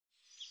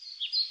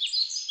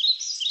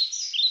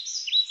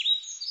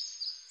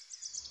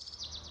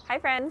Hi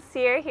friends,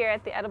 Sierra here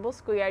at the Edible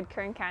Schoolyard,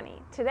 Kern County.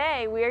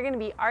 Today we are going to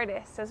be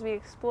artists as we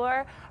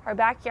explore our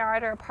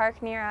backyard or a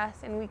park near us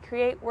and we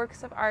create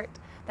works of art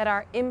that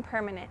are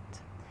impermanent.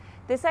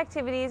 This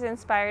activity is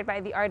inspired by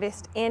the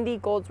artist Andy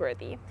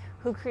Goldsworthy,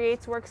 who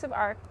creates works of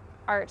art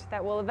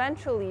that will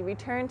eventually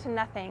return to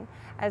nothing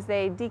as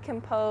they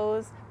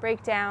decompose,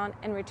 break down,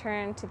 and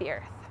return to the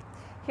earth.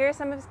 Here are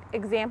some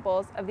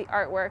examples of the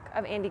artwork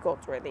of Andy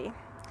Goldsworthy.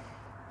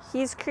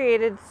 He's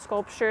created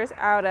sculptures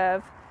out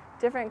of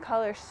different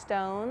color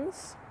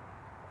stones,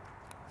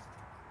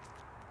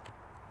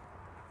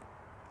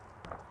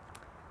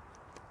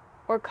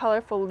 or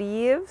colorful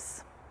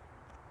leaves,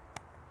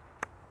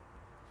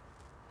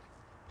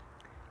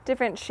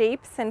 different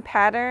shapes and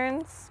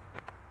patterns,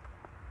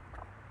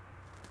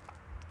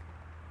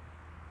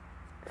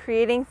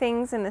 creating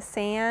things in the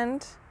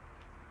sand,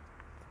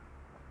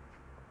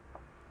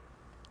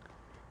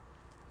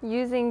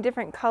 using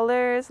different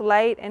colors,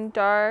 light and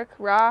dark,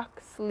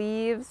 rocks,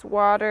 leaves,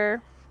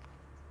 water.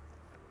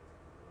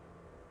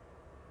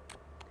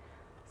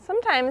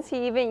 Sometimes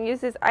he even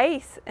uses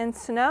ice and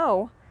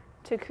snow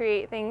to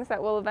create things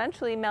that will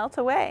eventually melt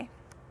away.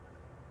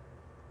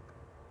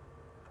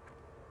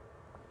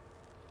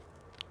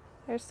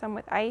 There's some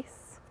with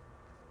ice.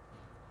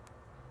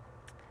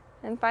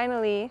 And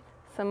finally,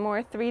 some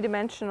more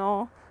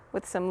three-dimensional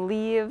with some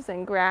leaves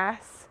and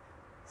grass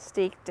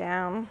staked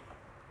down.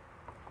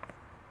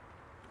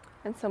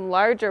 And some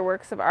larger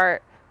works of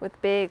art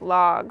with big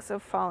logs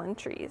of fallen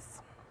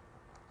trees.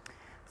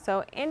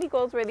 So Andy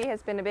Goldsworthy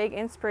has been a big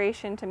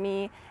inspiration to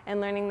me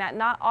in learning that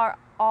not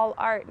all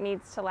art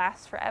needs to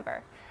last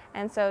forever.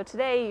 And so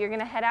today you're going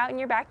to head out in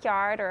your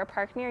backyard or a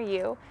park near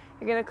you.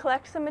 You're going to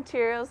collect some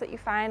materials that you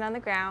find on the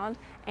ground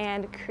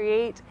and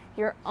create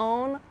your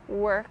own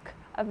work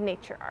of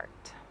nature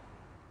art.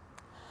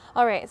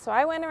 All right, so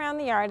I went around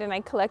the yard and I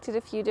collected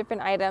a few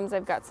different items.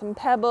 I've got some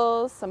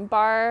pebbles, some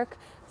bark,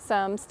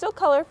 some still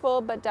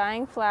colorful but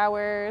dying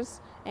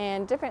flowers,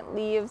 and different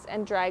leaves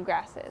and dry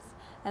grasses.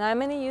 And I'm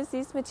going to use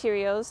these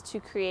materials to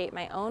create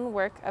my own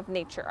work of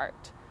nature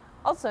art,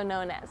 also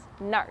known as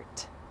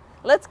NART.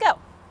 Let's go!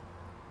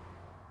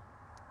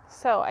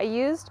 So I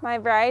used my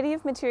variety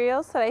of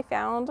materials that I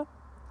found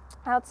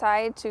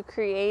outside to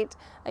create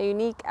a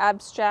unique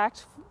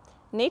abstract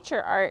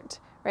nature art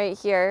right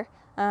here.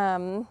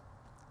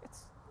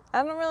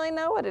 I don't really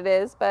know what it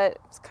is, but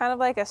it's kind of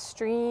like a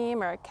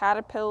stream or a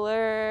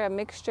caterpillar, a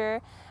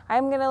mixture.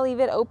 I'm going to leave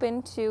it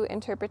open to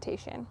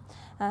interpretation.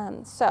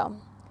 So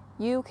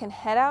you can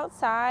head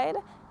outside,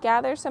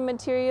 gather some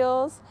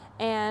materials,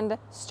 and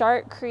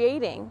start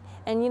creating.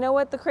 And you know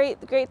what the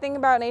great thing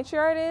about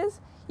nature art is?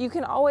 You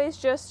can always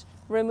just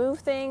remove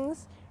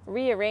things,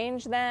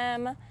 rearrange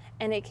them,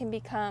 and it can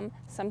become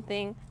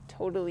something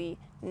totally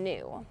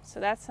new. So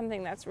that's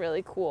something that's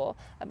really cool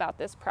about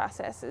this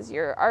process, is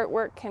your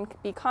artwork can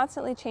be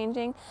constantly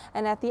changing,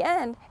 and at the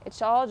end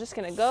it's all just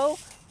going to go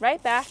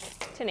right back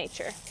to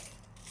nature.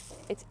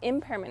 It's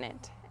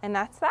impermanent, and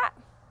that's that.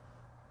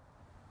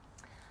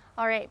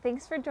 All right,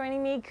 thanks for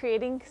joining me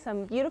creating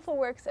some beautiful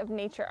works of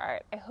nature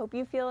art. I hope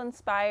you feel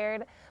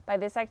inspired by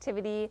this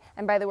activity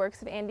and by the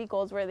works of Andy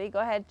Goldsworthy. Go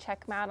ahead,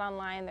 check them out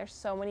online. There's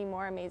so many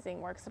more amazing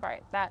works of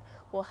art that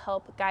will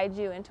help guide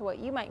you into what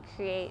you might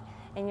create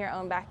in your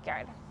own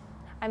backyard.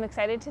 I'm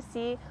excited to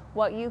see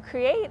what you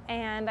create,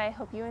 and I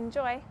hope you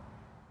enjoy.